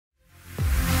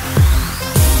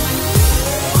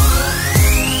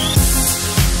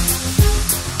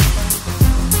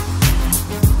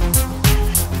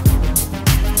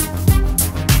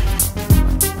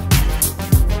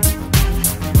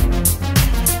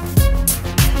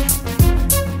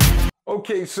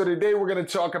Okay, so today we're going to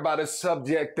talk about a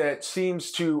subject that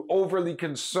seems to overly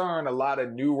concern a lot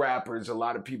of new rappers, a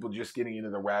lot of people just getting into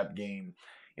the rap game.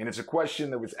 And it's a question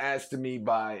that was asked to me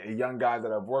by a young guy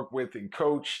that I've worked with and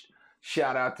coached.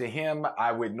 Shout out to him.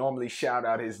 I would normally shout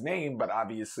out his name, but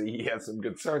obviously he has some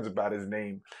concerns about his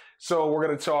name. So we're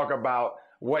going to talk about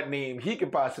what name he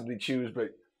could possibly choose, but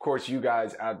of course you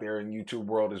guys out there in YouTube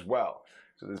world as well.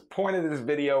 So the point of this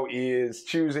video is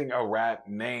choosing a rap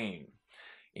name.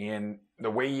 And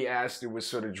the way he asked it was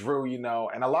sort of Drew, you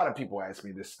know, and a lot of people ask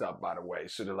me this stuff, by the way.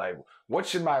 So they're like, what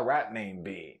should my rap name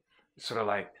be? Sort of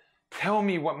like, tell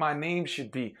me what my name should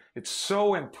be. It's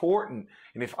so important.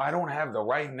 And if I don't have the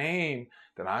right name,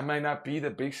 then I might not be the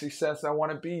big success I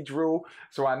want to be, Drew.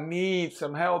 So I need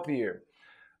some help here.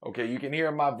 Okay, you can hear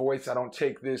in my voice, I don't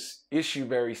take this issue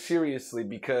very seriously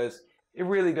because it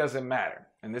really doesn't matter.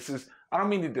 And this is, I don't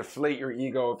mean to deflate your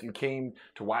ego if you came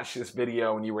to watch this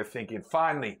video and you were thinking,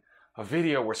 finally, a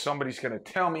video where somebody's going to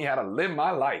tell me how to live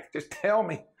my life. Just tell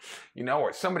me, you know,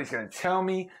 or somebody's going to tell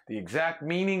me the exact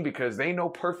meaning because they know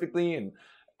perfectly and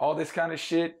all this kind of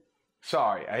shit.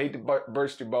 Sorry, I hate to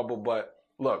burst your bubble, but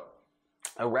look,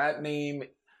 a rap name,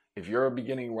 if you're a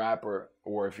beginning rapper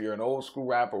or if you're an old school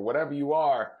rapper, whatever you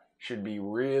are, should be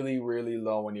really, really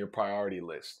low on your priority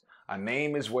list. A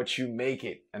name is what you make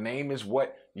it. A name is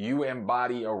what you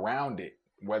embody around it.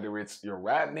 Whether it's your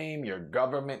rap name, your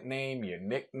government name, your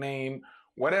nickname,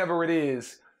 whatever it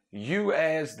is, you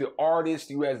as the artist,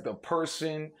 you as the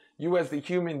person, you as the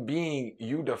human being,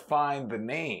 you define the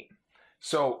name.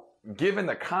 So given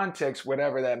the context,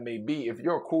 whatever that may be, if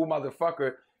you're a cool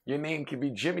motherfucker, your name could be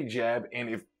Jimmy Jab. And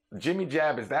if Jimmy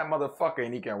Jab is that motherfucker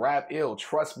and he can rap ill,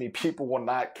 trust me, people will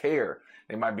not care.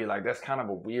 They might be like, that's kind of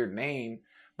a weird name.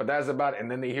 But that's about it.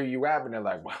 And then they hear you rapping, they're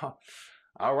like, well,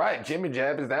 all right, Jimmy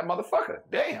Jab is that motherfucker.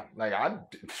 Damn. Like,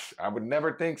 I would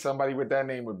never think somebody with that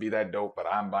name would be that dope, but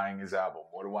I'm buying his album.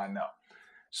 What do I know?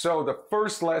 So the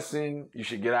first lesson you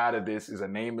should get out of this is a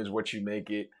name is what you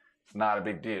make it. It's not a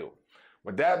big deal.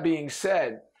 With that being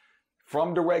said,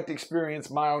 from direct experience,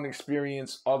 my own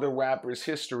experience, other rappers'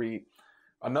 history,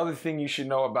 another thing you should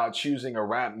know about choosing a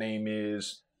rap name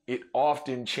is it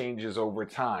often changes over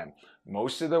time.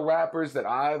 Most of the rappers that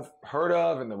I've heard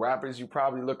of and the rappers you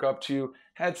probably look up to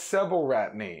had several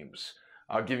rap names.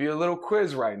 I'll give you a little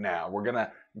quiz right now. We're going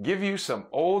to give you some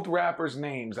old rappers'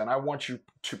 names and I want you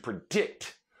to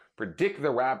predict the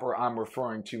rapper I'm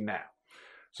referring to now.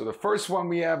 So the first one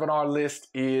we have on our list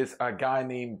is a guy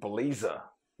named Blaza,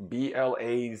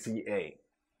 B-L-A-Z-A.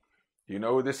 You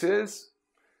know who this is?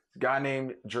 A guy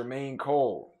named Jermaine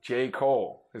Cole, J.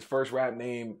 Cole. His first rap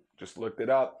name, just looked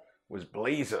it up, was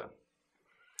Blaza.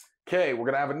 Okay, we're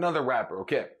going to have another rapper.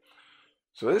 Okay,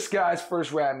 so this guy's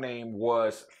first rap name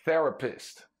was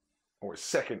Therapist, or his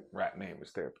second rap name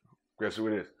was Therapist. Guess who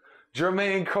it is?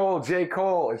 Jermaine Cole, J.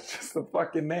 Cole. It's just the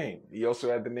fucking name. He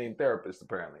also had the name Therapist,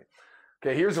 apparently.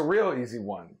 Okay, here's a real easy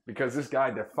one, because this guy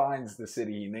defines the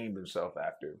city he named himself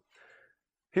after.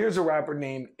 Here's a rapper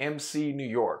named MC New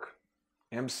York.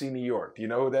 MC New York. Do you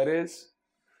know who that is?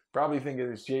 Probably think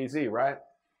it's Jay-Z, right?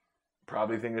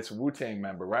 Probably think it's a Wu-Tang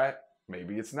member, right?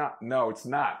 Maybe it's not. No, it's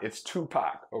not. It's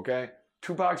Tupac, okay?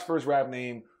 Tupac's first rap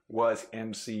name was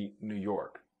MC New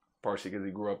York. Partially because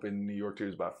he grew up in New York till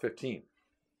he was about 15.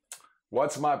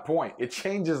 What's my point? It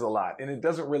changes a lot, and it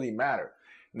doesn't really matter.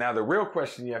 Now, the real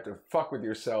question you have to fuck with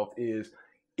yourself is,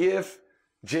 if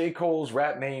J. Cole's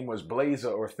rap name was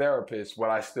Blaza or Therapist, would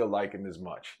I still like him as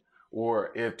much?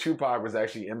 Or if Tupac was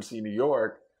actually MC New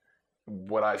York,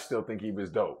 would I still think he was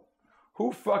dope?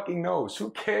 Who fucking knows? Who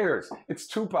cares? It's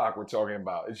Tupac we're talking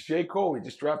about. It's J. Cole. He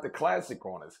just dropped a classic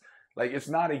on us. Like, it's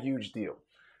not a huge deal.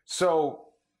 So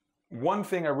one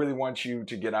thing I really want you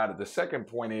to get out of the second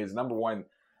point is, number one,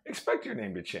 expect your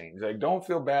name to change. Like, don't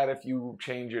feel bad if you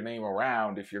change your name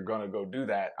around if you're going to go do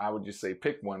that. I would just say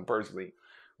pick one personally.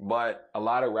 But a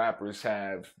lot of rappers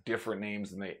have different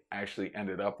names than they actually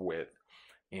ended up with.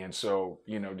 And so,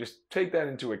 you know, just take that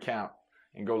into account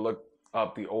and go look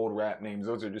up the old rap names.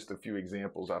 Those are just a few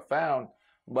examples I found,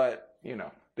 but you know,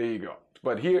 there you go.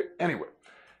 But here, anyway,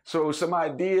 so some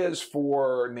ideas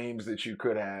for names that you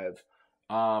could have.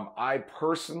 I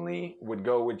personally would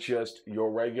go with just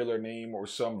your regular name or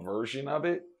some version of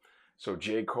it. So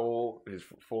J. Cole, his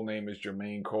full name is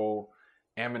Jermaine Cole.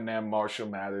 Eminem, Marshall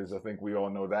Mathers, I think we all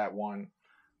know that one.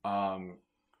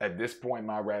 At this point,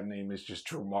 my rap name is just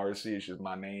Drew Marcy. It's just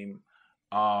my name.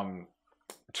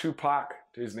 Tupac,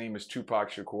 his name is Tupac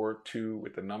Shakur, 2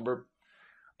 with the number.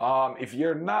 If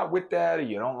you're not with that, or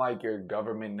you don't like your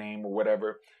government name or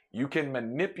whatever, you can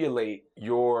manipulate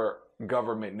your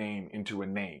government name into a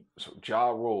name. So Ja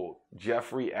Rule,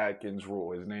 Jeffrey Atkins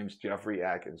Rule. His name's Jeffrey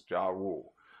Atkins, Ja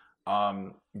Rule.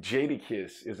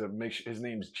 Jadakiss is a mix. His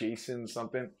name's Jason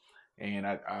something, and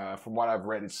from what I've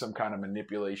read, it's some kind of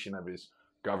manipulation of his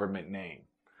government name.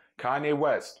 Kanye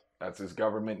West, that's his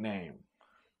government name.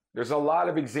 There's a lot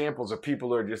of examples of people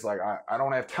who are just like, I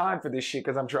don't have time for this shit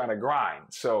because I'm trying to grind.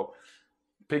 So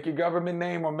pick your government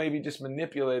name or maybe just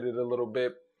manipulate it a little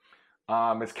bit.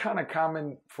 It's kind of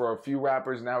common for a few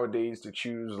rappers nowadays to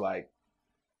choose like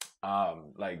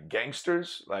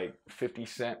gangsters, like 50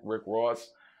 Cent, Rick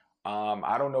Ross.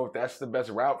 I don't know if that's the best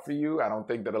route for you. I don't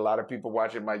think that a lot of people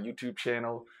watching my YouTube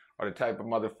channel are the type of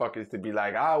motherfuckers to be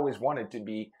like, I always wanted to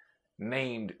be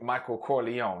named Michael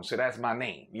Corleone, so that's my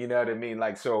name. You know what I mean?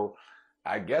 Like, so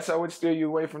I guess I would steer you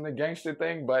away from the gangster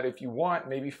thing, but if you want,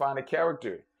 maybe find a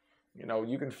character. You know,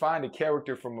 you can find a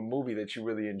character from a movie that you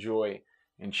really enjoy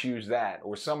and choose that,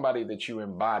 or somebody that you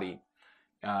embody,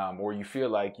 or you feel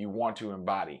like you want to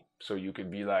embody. So you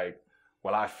could be like,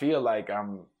 well, I feel like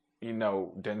I'm, you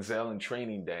know, Denzel in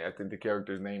Training Day. I think the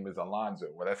character's name is Alonzo.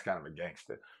 Well, that's kind of a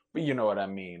gangster, but you know what I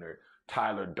mean. Or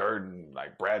Tyler Durden,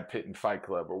 like Brad Pitt in Fight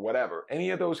Club, or whatever. Any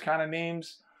of those kind of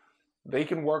names, they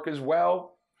can work as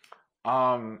well.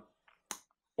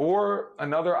 Or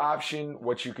another option,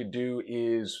 what you could do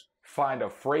is find a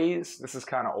phrase. This is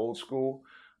kind of old school,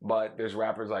 but there's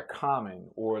rappers like Common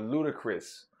or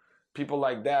Ludacris, people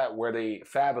like that, where they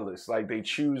fabulous, like they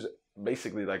choose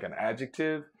basically like an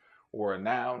adjective or a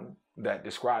noun that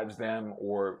describes them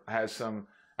or has some.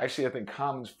 Actually, I think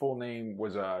Common's full name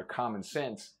was Common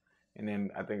Sense, and then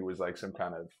I think it was like some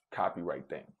kind of copyright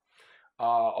thing.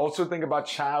 Also think about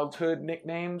childhood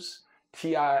nicknames.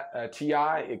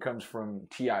 T.I., it comes from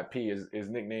T.I.P. His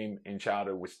nickname in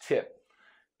childhood was Tip.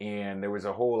 And there was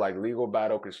a whole like legal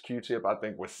battle because Q-Tip, I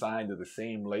think, was signed to the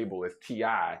same label as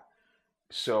T.I.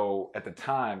 So at the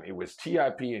time, it was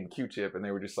T.I.P. and Q-Tip, and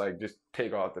they were just like, just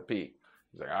take off the P.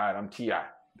 He's like, all right, I'm T.I.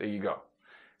 There you go.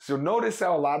 So notice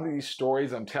how a lot of these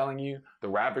stories I'm telling you, the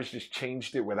rappers just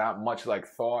changed it without much like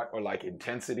thought or like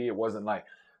intensity. It wasn't like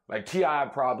T.I.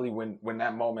 probably when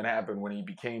that moment happened, when he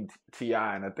became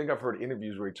T.I., and I think I've heard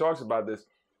interviews where he talks about this,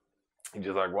 he's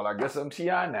just like, well, I guess I'm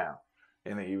T.I. now.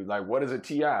 And he was like, what is a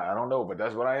T.I.? I don't know, but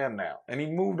that's what I am now. And he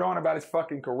moved on about his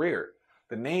fucking career.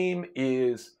 The name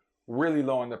is really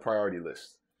low on the priority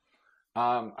list.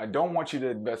 I don't want you to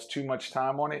invest too much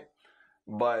time on it,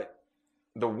 but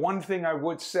the one thing I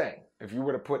would say, if you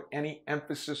were to put any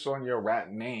emphasis on your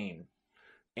rap name,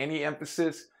 any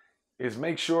emphasis, is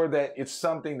make sure that it's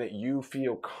something that you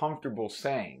feel comfortable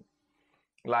saying.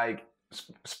 Like,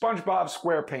 SpongeBob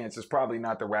SquarePants is probably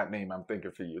not the rap name I'm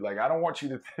thinking for you. Like, I don't want you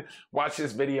to watch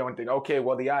this video and think, okay,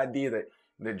 well, the idea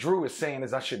that Drew is saying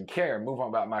is I shouldn't care and move on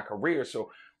about my career.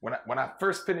 So when I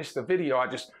first finished the video, I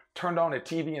just turned on the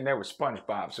TV and there was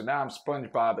SpongeBob. So now I'm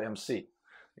SpongeBob MC.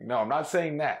 No, I'm not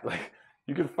saying that. Like,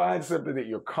 you can find something that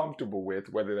you're comfortable with,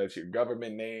 whether that's your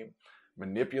government name,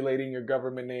 manipulating your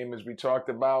government name as we talked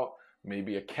about,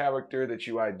 maybe a character that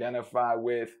you identify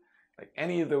with. Like,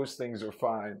 any of those things are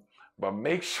fine. But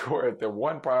make sure that the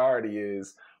one priority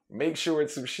is, make sure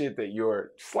it's some shit that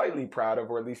you're slightly proud of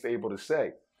or at least able to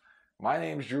say. My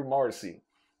name's Drew Morrissey.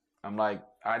 I'm like,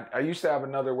 I used to have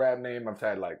another rap name. I've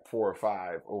had like 4 or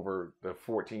 5 over the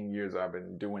 14 years I've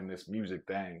been doing this music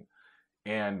thing.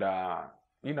 And,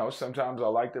 you know, sometimes I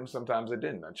liked them, sometimes I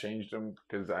didn't. I changed them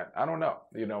because I don't know.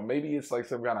 You know, maybe it's like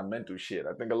some kind of mental shit.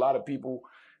 I think a lot of people,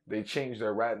 they change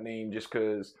their rap name just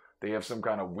because they have some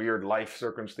kind of weird life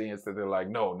circumstance that they're like,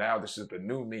 no, now this is the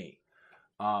new me.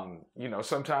 You know,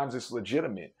 sometimes it's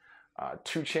legitimate.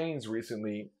 2 Chainz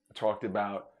recently talked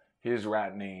about his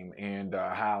rap name and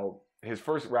how his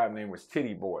first rap name was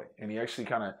Titty Boy. And he actually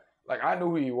kind of, like, I knew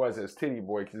who he was as Titty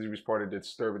Boy because he was part of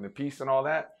Disturbing the Peace and all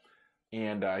that.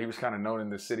 And he was kind of known in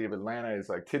the city of Atlanta as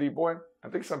like Titty Boy. I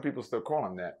think some people still call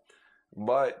him that.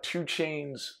 But 2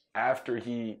 Chainz, after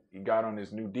he got on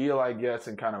his new deal, I guess,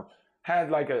 and kind of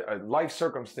had like a life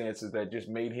circumstances that just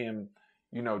made him,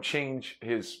 you know, change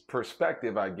his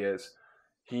perspective, I guess.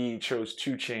 He chose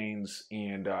 2 Chainz,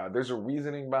 and there's a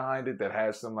reasoning behind it that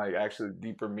has some like actually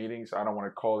deeper meanings. I don't want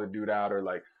to call the dude out or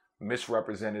like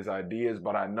misrepresent his ideas,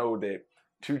 but I know that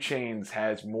 2 Chainz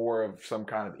has more of some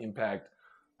kind of impact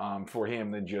for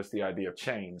him than just the idea of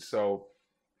change. So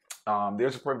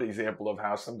there's a perfect example of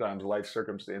how sometimes life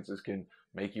circumstances can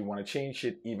make you want to change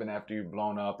shit even after you've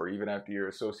blown up or even after you're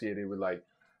associated with like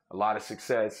a lot of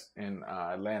success in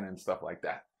Atlanta and stuff like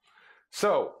that.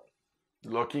 So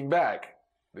looking back,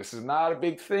 this is not a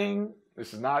big thing.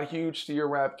 This is not huge to your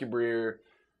rap career.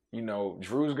 you know,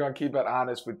 Drew's gonna keep it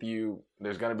honest with you.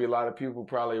 There's gonna be a lot of people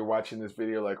probably watching this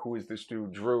video like, who is this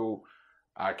dude, Drew?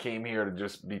 I came here to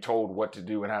just be told what to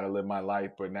do and how to live my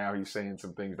life, but now he's saying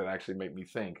some things that actually make me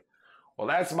think. Well,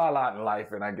 that's my lot in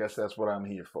life, and I guess that's what I'm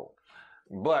here for.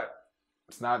 But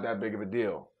it's not that big of a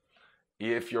deal.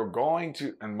 If you're going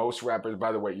to, and most rappers,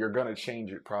 by the way, you're gonna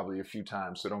change it probably a few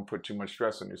times, so don't put too much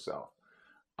stress on yourself.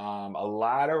 A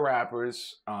lot of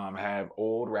rappers have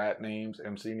old rap names: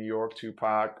 MC New York,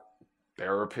 Tupac,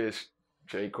 Therapist,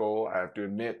 J. Cole. I have to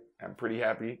admit, I'm pretty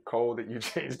happy, Cole, that you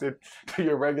changed it to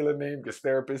your regular name, because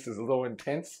Therapist is a little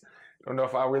intense. I don't know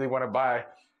if I really want to buy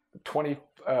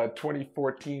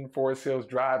 2014 Forest Hills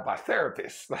Drive by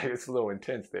Therapist. Like, it's a little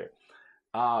intense there.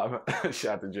 Shout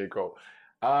out to J. Cole.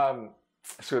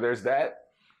 So there's that.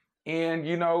 And,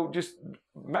 you know, just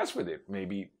mess with it.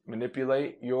 Maybe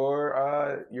manipulate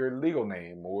your legal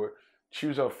name, or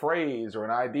choose a phrase or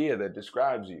an idea that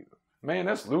describes you. Man,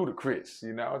 that's ludicrous.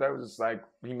 You know, that was like,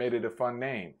 he made it a fun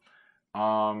name.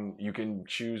 You can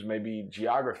choose maybe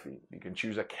geography. You can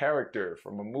choose a character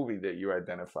from a movie that you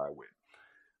identify with.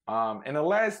 And the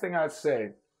last thing I'd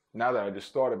say, now that I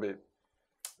just thought of it,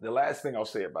 the last thing I'll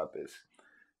say about this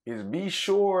is be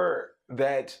sure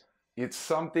that it's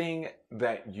something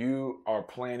that you are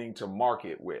planning to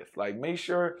market with. Like, make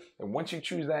sure that once you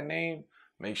choose that name,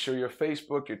 make sure your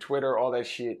Facebook, your Twitter, all that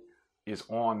shit is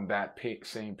on that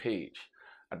same page.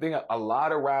 I think a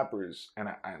lot of rappers, and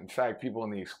in fact, people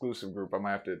in the exclusive group, I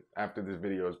might have to, after this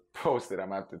video is posted, I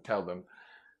might have to tell them,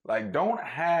 like, don't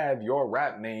have your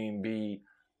rap name be,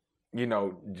 you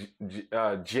know,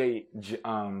 damn,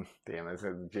 that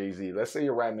says Jay-Z. Let's say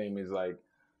your rap name is like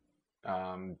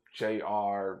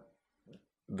JR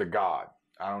the God.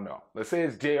 I don't know. Let's say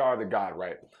it's JR the God,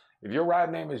 right? If your rap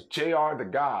name is JR the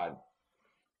God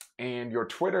and your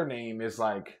Twitter name is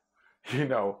like, you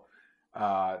know,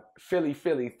 Philly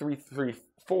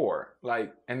 334,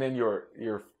 like, and then your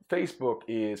Facebook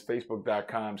is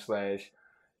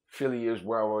facebook.com/Philly is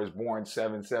where I was born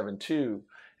 772,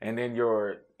 and then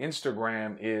your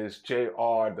Instagram is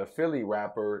JR the Philly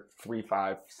rapper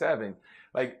 357.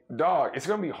 Like, dog, it's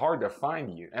gonna be hard to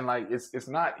find you, and like, it's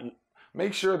not.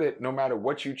 Make sure that no matter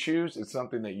what you choose, it's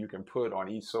something that you can put on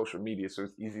each social media so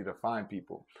it's easy to find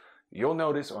people. You'll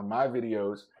notice on my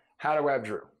videos, How to Rap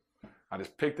Drew. I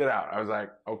just picked it out. I was like,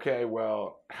 okay,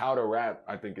 well, How to Rap,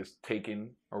 I think is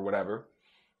taken or whatever.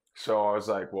 So I was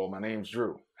like, well, my name's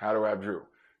Drew, How to Rap Drew.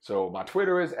 So my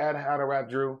Twitter is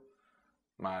 @HowToRapDrew.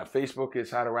 My Facebook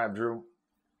is How to Rap Drew.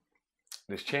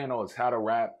 This channel is How to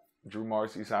Rap, Drew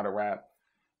Marcy's How to Rap.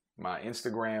 My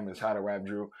Instagram is How to Rap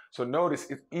Drew. So notice,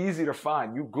 it's easy to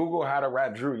find. You Google How to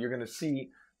Rap Drew, you're going to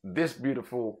see this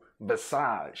beautiful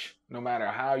visage, no matter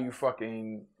how you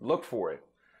fucking look for it.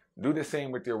 Do the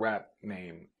same with your rap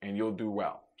name and you'll do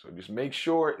well. So just make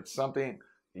sure it's something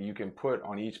that you can put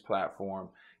on each platform,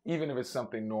 even if it's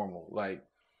something normal. Like,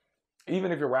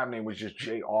 even if your rap name was just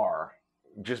JR,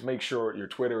 just make sure your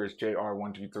Twitter is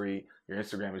JR123, your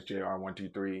Instagram is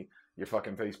JR123, your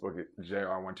fucking Facebook is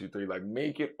JR123. Like,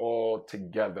 make it all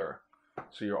together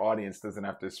so your audience doesn't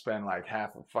have to spend like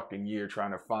half a fucking year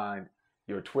trying to find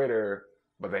your Twitter,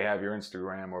 but they have your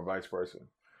Instagram, or vice versa.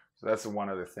 So that's the one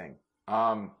other thing.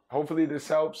 Hopefully this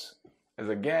helps. As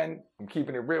again, I'm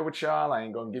keeping it real with y'all. I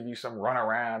ain't gonna give you some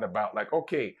runaround about like,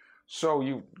 okay, so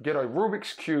you get a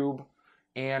Rubik's Cube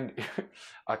and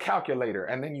a calculator,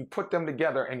 and then you put them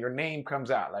together and your name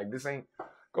comes out. Like, this ain't.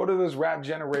 Go to those rap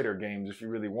generator games if you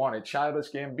really want it.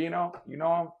 Childish Gambino, you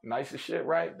know him? Nice as shit,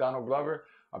 right? Donald Glover.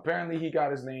 Apparently he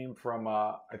got his name from,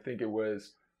 I think it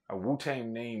was a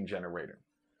Wu-Tang name generator.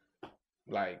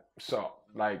 Like, so,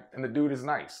 like, and the dude is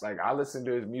nice. Like, I listen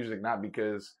to his music not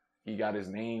because he got his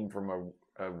name from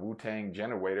a Wu-Tang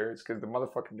generator. It's because the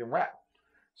motherfucker can rap.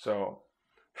 So,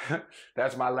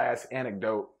 that's my last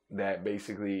anecdote that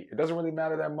basically, it doesn't really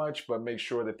matter that much, but make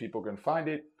sure that people can find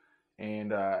it.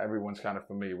 And everyone's kind of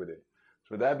familiar with it.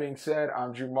 So with that being said,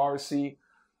 I'm Drew Marcy.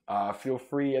 Feel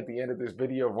free at the end of this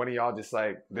video, if one of y'all just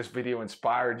like, this video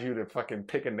inspired you to fucking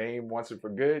pick a name once and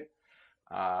for good,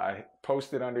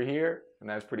 post it under here, and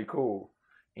that's pretty cool.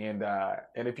 And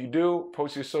if you do,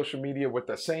 post your social media with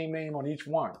the same name on each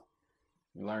one.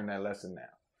 You learn that lesson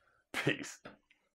now. Peace.